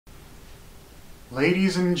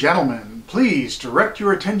Ladies and gentlemen, please direct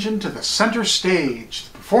your attention to the center stage.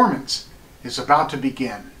 The performance is about to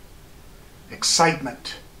begin.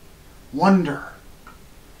 Excitement, wonder,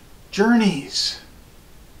 journeys,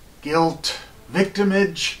 guilt,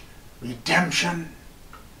 victimage, redemption.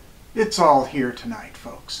 It's all here tonight,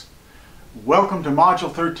 folks. Welcome to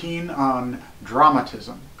Module 13 on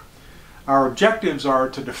Dramatism. Our objectives are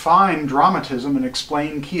to define dramatism and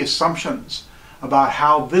explain key assumptions about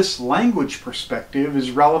how this language perspective is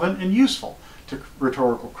relevant and useful to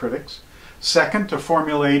rhetorical critics. Second, to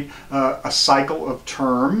formulate a cycle of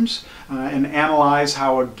terms and analyze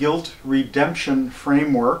how a guilt redemption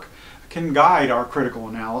framework can guide our critical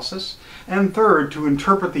analysis. And third, to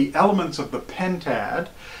interpret the elements of the Pentad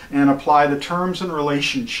and apply the terms and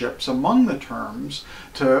relationships among the terms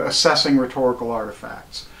to assessing rhetorical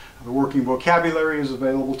artifacts. The working vocabulary is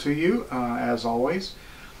available to you, as always.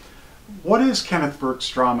 What is Kenneth Burke's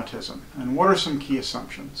dramatism, and what are some key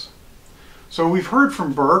assumptions? So we've heard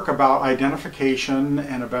from Burke about identification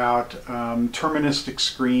and about terministic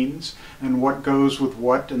screens and what goes with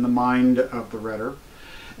what in the mind of the rhetor.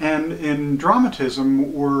 And in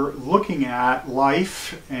dramatism, we're looking at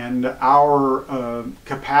life and our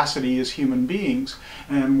capacity as human beings,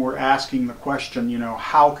 and we're asking the question,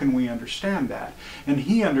 how can we understand that? And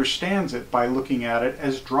he understands it by looking at it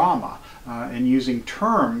as drama and using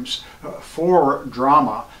terms for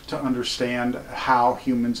drama to understand how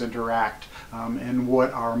humans interact and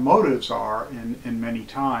what our motives are in many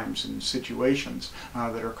times in situations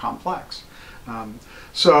that are complex.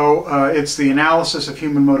 So it's the analysis of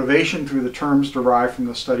human motivation through the terms derived from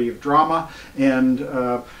the study of drama, and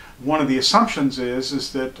one of the assumptions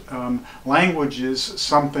is that language is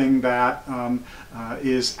something that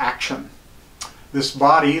is action. This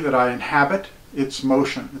body that I inhabit, it's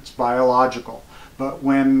motion, it's biological. But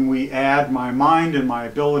when we add my mind and my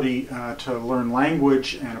ability to learn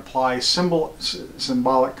language and apply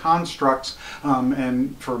symbolic constructs,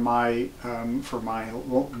 and for my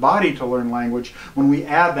body to learn language, when we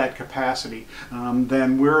add that capacity,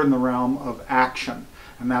 then we're in the realm of action.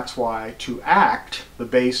 And that's why to act, the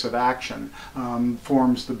base of action,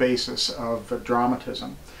 forms the basis of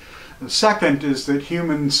dramatism. The second is that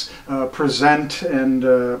humans present and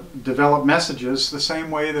develop messages the same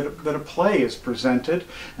way that a play is presented,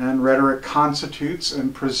 and rhetoric constitutes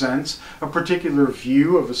and presents a particular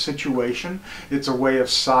view of a situation. It's a way of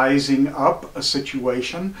sizing up a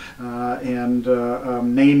situation and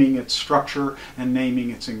naming its structure and naming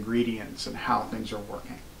its ingredients and how things are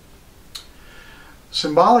working.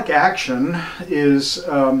 Symbolic action is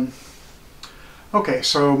okay,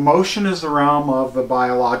 so motion is the realm of the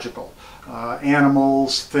biological.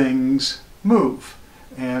 Animals, things move.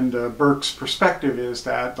 And Burke's perspective is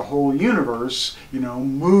that the whole universe,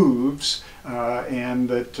 moves, and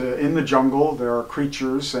that in the jungle there are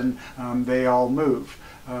creatures and they all move.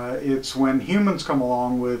 It's when humans come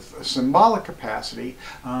along with a symbolic capacity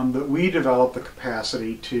that we develop the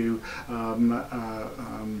capacity to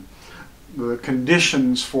the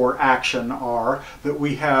conditions for action are that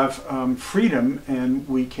we have freedom and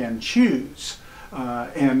we can choose.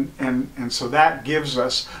 And so that gives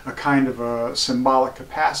us a kind of a symbolic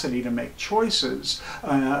capacity to make choices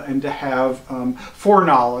and to have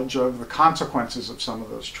foreknowledge of the consequences of some of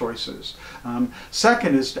those choices.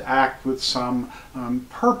 Second is to act with some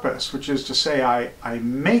purpose, which is to say I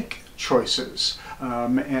make choices,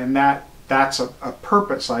 and that's a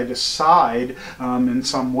purpose. I decide in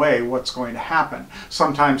some way what's going to happen.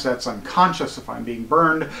 Sometimes that's unconscious if I'm being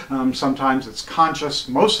burned. Sometimes it's conscious.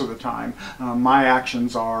 Most of the time, my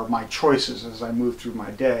actions are my choices as I move through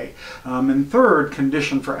my day. And third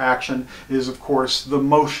condition for action is, of course, the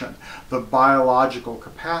motion, the biological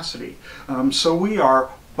capacity. So we are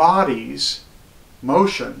bodies,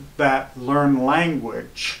 motion, that learn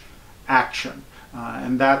language, action.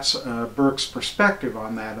 And that's Burke's perspective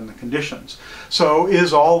on that and the conditions. So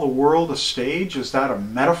is all the world a stage? Is that a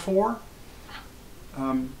metaphor?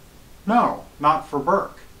 No, not for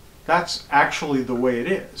Burke. That's actually the way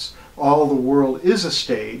it is. All the world is a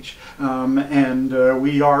stage, and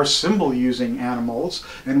we are symbol-using animals,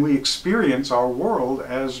 and we experience our world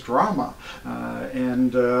as drama.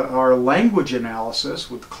 And our language analysis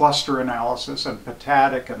with cluster analysis and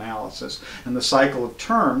pentadic analysis and the cycle of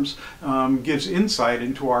terms gives insight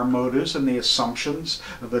into our motives and the assumptions,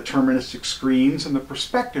 the terministic screens, and the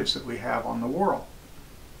perspectives that we have on the world.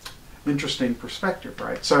 Interesting perspective,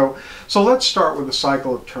 right? So let's start with the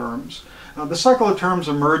cycle of terms. The cycle of terms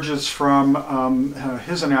emerges from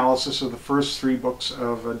his analysis of the first 3 books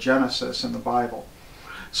of Genesis in the Bible.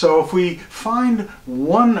 So if we find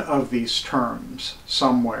one of these terms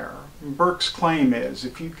somewhere, Burke's claim is,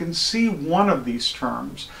 if you can see one of these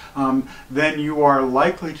terms, then you are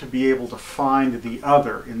likely to be able to find the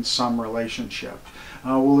other in some relationship.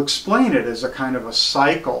 We'll explain it as a kind of a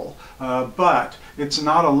cycle, but it's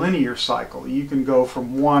not a linear cycle. You can go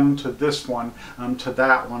from one to this one, to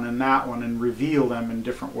that one and that one, and reveal them in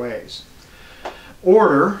different ways.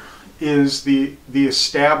 Order is the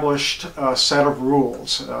established set of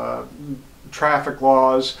rules, traffic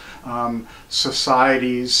laws,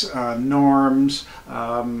 societies, norms,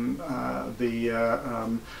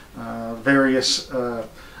 various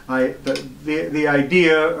the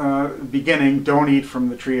idea beginning, don't eat from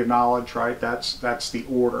the tree of knowledge, right? That's the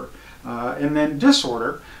order. And then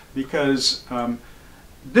disorder, because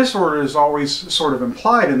disorder is always sort of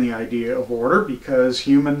implied in the idea of order, because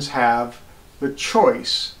humans have the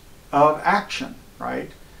choice of action,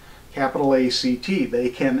 right? Capital A-C-T, they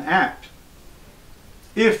can act.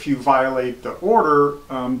 If you violate the order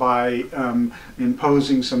by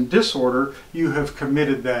imposing some disorder, you have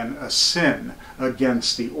committed then a sin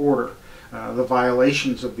against the order, the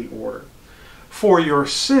violations of the order. For your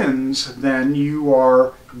sins, then, you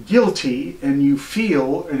are guilty, and you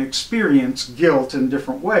feel and experience guilt in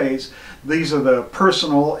different ways. These are the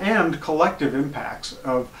personal and collective impacts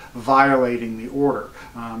of violating the order.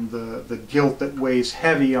 The guilt that weighs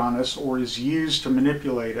heavy on us, or is used to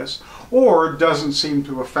manipulate us, or doesn't seem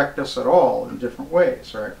to affect us at all in different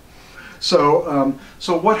ways, right? So,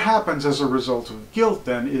 so what happens as a result of guilt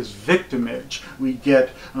then is victimage. We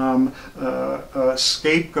get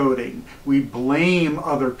scapegoating. We blame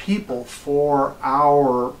other people for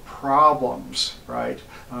our problems, right?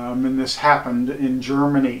 And this happened in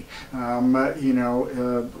Germany,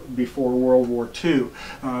 before World War II.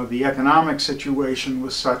 The economic situation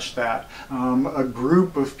was such that a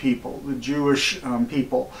group of people, the Jewish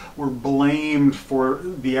people, were blamed for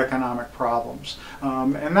the economic problems,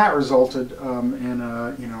 and that resulted in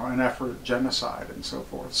an effort at genocide and so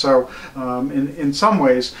forth. So, in some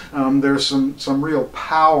ways, there's some real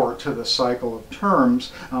power to the cycle of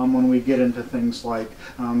terms when we get into things like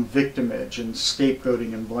victimage and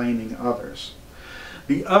scapegoating and blaming others.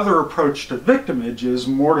 The other approach to victimage is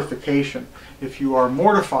mortification. If you are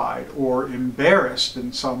mortified or embarrassed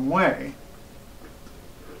in some way,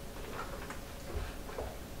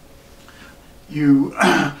 you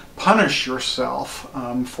punish yourself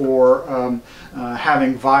for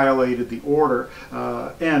having violated the order,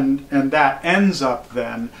 and that ends up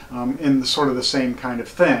then in sort of the same kind of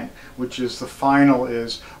thing, which is the final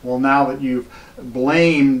is, well, now that you've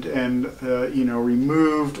blamed and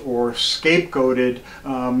removed or scapegoated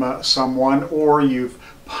someone, or you've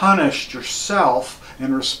punished yourself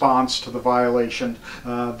in response to the violation,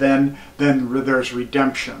 then there's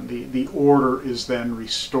redemption. The order is then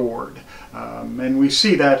restored. And we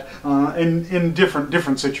see that in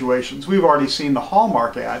different situations. We've already seen the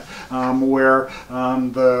Hallmark ad where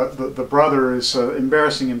the brother is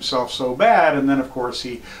embarrassing himself so bad, and then of course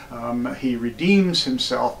he redeems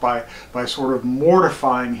himself by sort of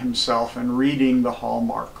mortifying himself and reading the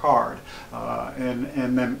Hallmark card,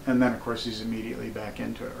 and then of course he's immediately back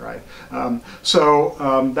into it, right?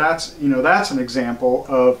 That's an example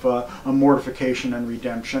of a mortification and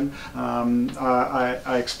redemption.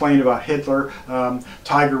 I explained about Hitler.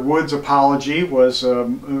 Tiger Woods' apology was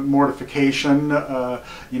mortification,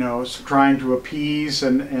 trying to appease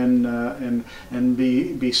and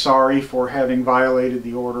be sorry for having violated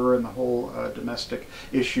the order and the whole domestic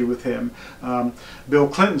issue with him. Bill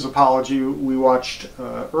Clinton's apology we watched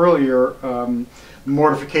earlier.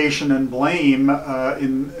 Mortification and blame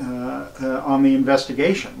on the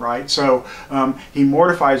investigation, right? So he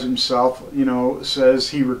mortifies himself, says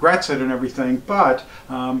he regrets it and everything, but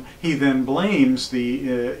he then blames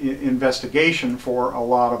the investigation for a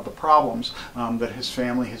lot of the problems that his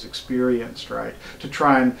family has experienced, right? To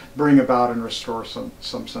try and bring about and restore some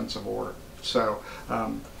sense of order. So,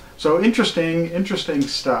 so interesting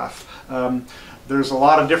stuff. There's a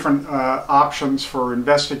lot of different options for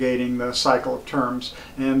investigating the cycle of terms,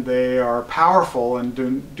 and they are powerful and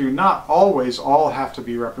do not always all have to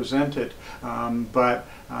be represented. But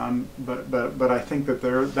I think that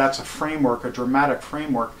that's a framework, a dramatic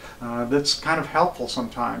framework, that's kind of helpful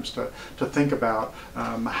sometimes to think about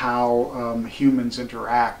how humans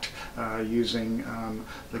interact using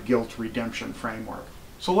the guilt redemption framework.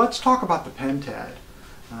 So let's talk about the Pentad.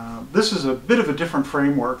 This is a bit of a different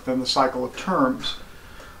framework than the cycle of terms.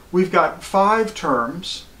 We've got 5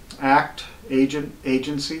 terms: act, agent,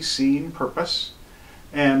 agency, scene, purpose,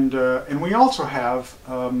 and we also have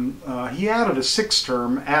he added a 6th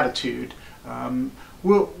term, attitude.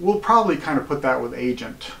 We'll probably kind of put that with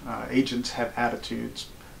agent. Agents have attitudes.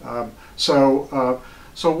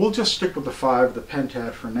 So we'll just stick with the 5, the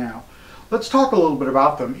Pentad, for now. Let's talk a little bit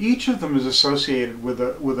about them. Each of them is associated with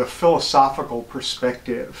a philosophical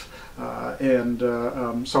perspective,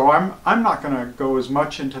 so I'm not going to go as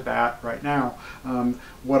much into that right now.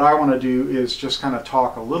 What I want to do is just kind of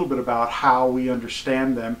talk a little bit about how we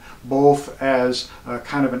understand them, both as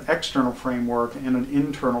kind of an external framework and an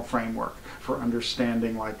internal framework for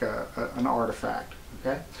understanding like an artifact.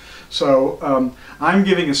 Okay, so I'm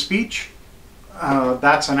giving a speech.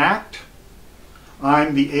 That's an act.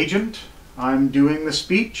 I'm the agent. I'm doing the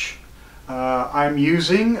speech. I'm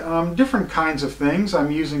using different kinds of things. I'm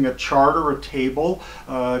using a chart or a table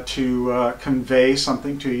to convey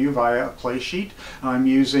something to you via a play sheet. I'm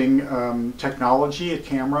using technology, a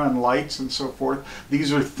camera and lights and so forth.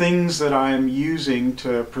 These are things that I am using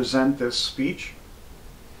to present this speech.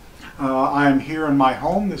 I'm here in my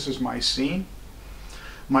home. This is my scene.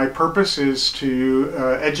 My purpose is to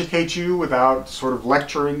educate you without sort of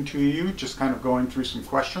lecturing to you, just kind of going through some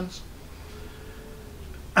questions.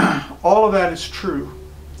 All of that is true,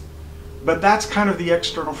 but that's kind of the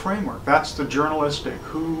external framework. That's the journalistic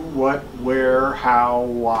who, what, where, how,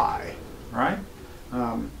 why, right?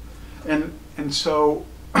 And so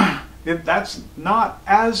that's not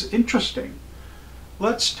as interesting.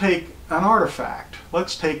 Let's take an artifact.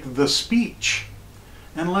 Let's take the speech,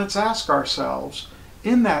 and let's ask ourselves,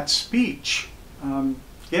 in that speech,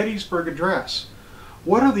 Gettysburg Address,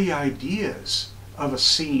 what are the ideas of a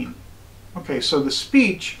scene? Okay, so the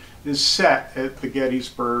speech is set at the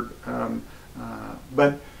Gettysburg,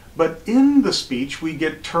 but in the speech we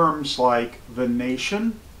get terms like the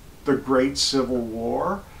nation, the Great Civil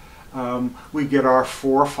War, we get our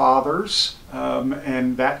forefathers,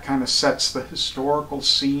 and that kind of sets the historical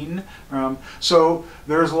scene. So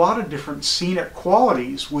there's a lot of different scenic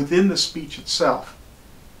qualities within the speech itself.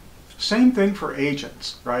 Same thing for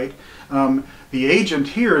agents, right? The agent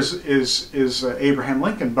here is Abraham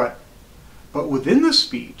Lincoln, but within the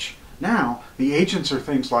speech, now the agents are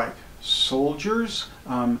things like soldiers.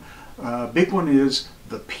 Big one is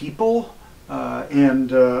the people, and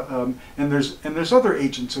there's other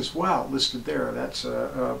agents as well listed there. That's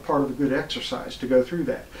part of a good exercise to go through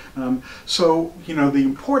that. So you know, the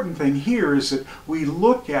important thing here is that we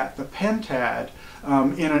look at the Pentad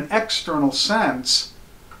in an external sense,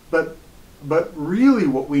 but really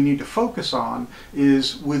what we need to focus on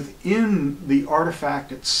is within the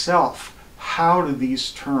artifact itself. How do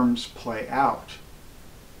these terms play out?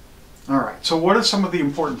 All right, so what are some of the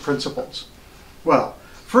important principles? Well,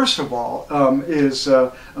 first of all, is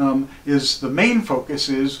the main focus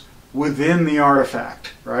is within the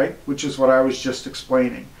artifact, right? Which is what I was just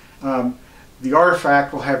explaining. The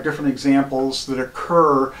artifact will have different examples that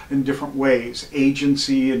occur in different ways.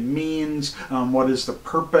 Agency and means, what is the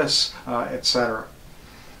purpose, etc.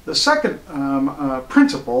 The second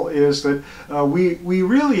principle is that we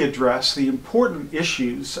really address the important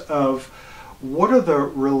issues of what are the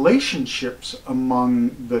relationships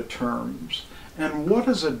among the terms and what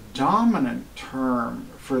is a dominant term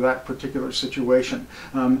for that particular situation.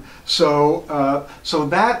 So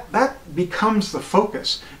that becomes the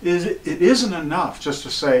focus. It isn't enough just to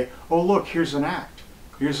say, oh look, here's an act,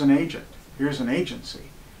 here's an agent, here's an agency.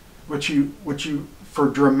 What you for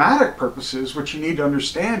dramatic purposes, what you need to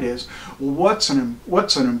understand is, well, what's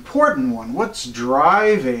an important one? What's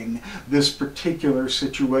driving this particular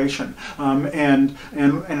situation? And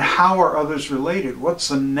how are others related? What's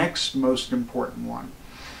the next most important one?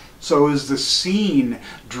 So is the scene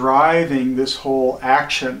driving this whole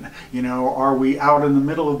action? You know, are we out in the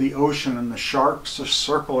middle of the ocean and the sharks are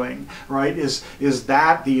circling, right? Is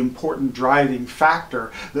that the important driving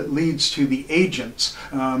factor that leads to the agents,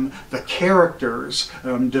 the characters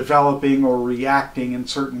developing or reacting in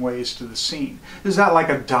certain ways to the scene? Is that like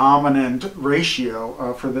a dominant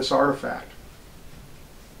ratio for this artifact?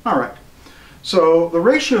 All right. So the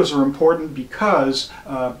ratios are important because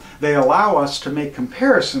they allow us to make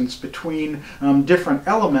comparisons between different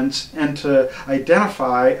elements and to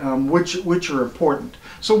identify which are important.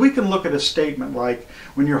 So we can look at a statement like,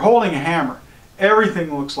 when you're holding a hammer,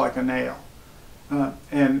 everything looks like a nail.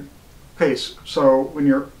 So when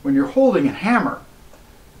you're holding a hammer,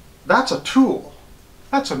 that's a tool,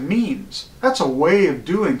 that's a means, that's a way of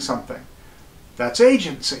doing something. That's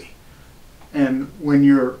agency. And when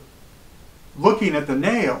you're looking at the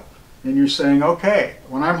nail and you're saying, okay,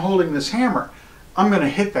 when I'm holding this hammer, I'm going to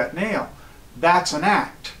hit that nail. That's an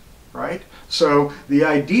act, right? So the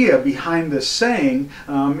idea behind this saying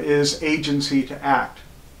is agency to act.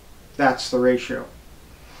 That's the ratio.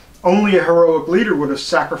 Only a heroic leader would have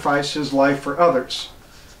sacrificed his life for others.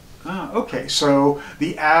 Okay, so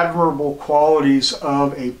the admirable qualities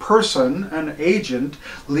of a person, an agent,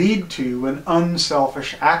 lead to an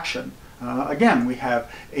unselfish action. Again, we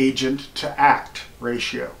have agent to act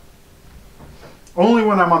ratio. Only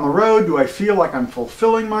when I'm on the road do I feel like I'm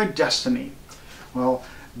fulfilling my destiny. Well,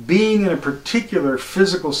 being in a particular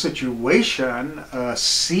physical situation,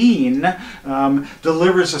 scene,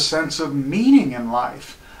 delivers a sense of meaning in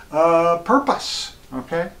life, purpose,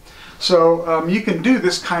 okay? So you can do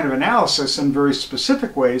this kind of analysis in very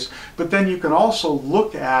specific ways, but then you can also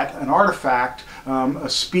look at an artifact, a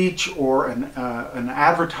speech or an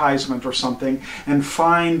advertisement or something, and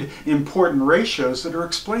find important ratios that are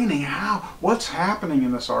explaining what's happening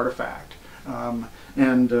in this artifact.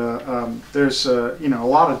 There's a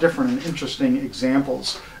lot of different and interesting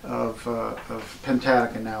examples of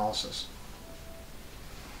pentadic analysis.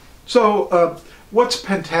 So what's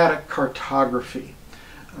pentadic cartography?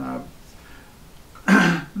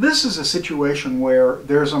 This is a situation where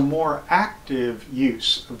there's a more active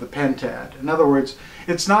use of the pentad. In other words,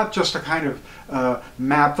 it's not just a kind of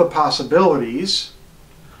map the possibilities,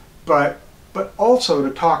 but also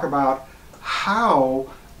to talk about how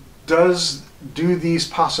do these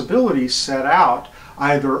possibilities set out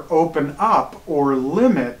either open up or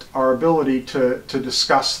limit our ability to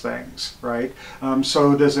discuss things, right?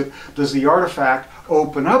 So does the artifact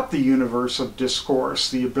open up the universe of discourse,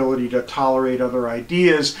 the ability to tolerate other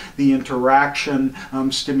ideas, the interaction,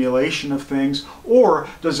 stimulation of things, or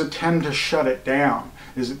does it tend to shut it down?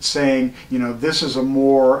 Is it saying, this is a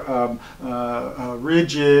more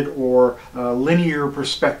rigid or linear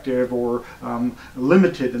perspective, or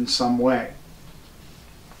limited in some way?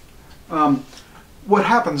 What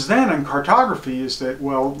happens then in cartography is that,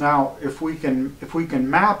 well, now if we can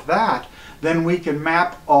map that, then we can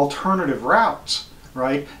map alternative routes,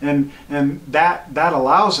 right? And that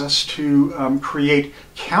allows us to create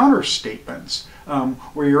counter statements,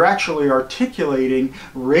 where you're actually articulating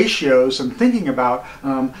ratios and thinking about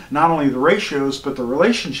not only the ratios but the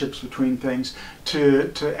relationships between things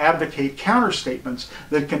to advocate counter statements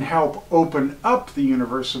that can help open up the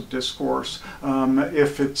universe of discourse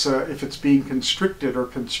if it's being constricted or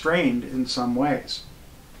constrained in some ways.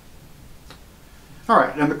 All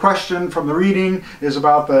right, and the question from the reading is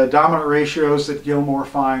about the dominant ratios that Gilmore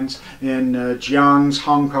finds in Jiang's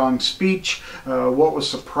Hong Kong speech. What was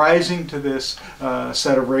surprising to this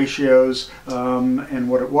set of ratios and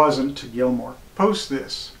what it wasn't to Gilmore. Post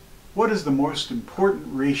this. What is the most important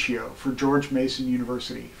ratio for George Mason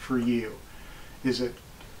University for you? Is it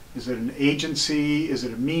an agency? Is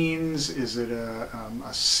it a means? Is it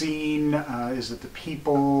a scene? Is it the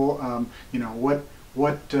people?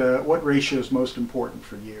 What ratio is most important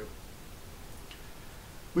for you?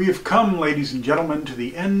 We have come, ladies and gentlemen, to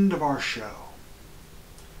the end of our show.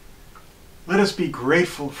 Let us be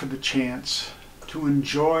grateful for the chance to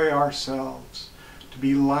enjoy ourselves, to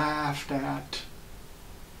be laughed at,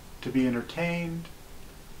 to be entertained.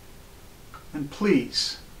 And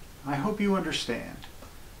please, I hope you understand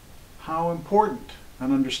how important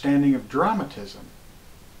an understanding of dramatism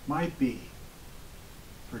might be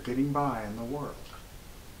for getting by in the world.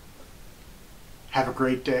 Have a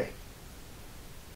great day.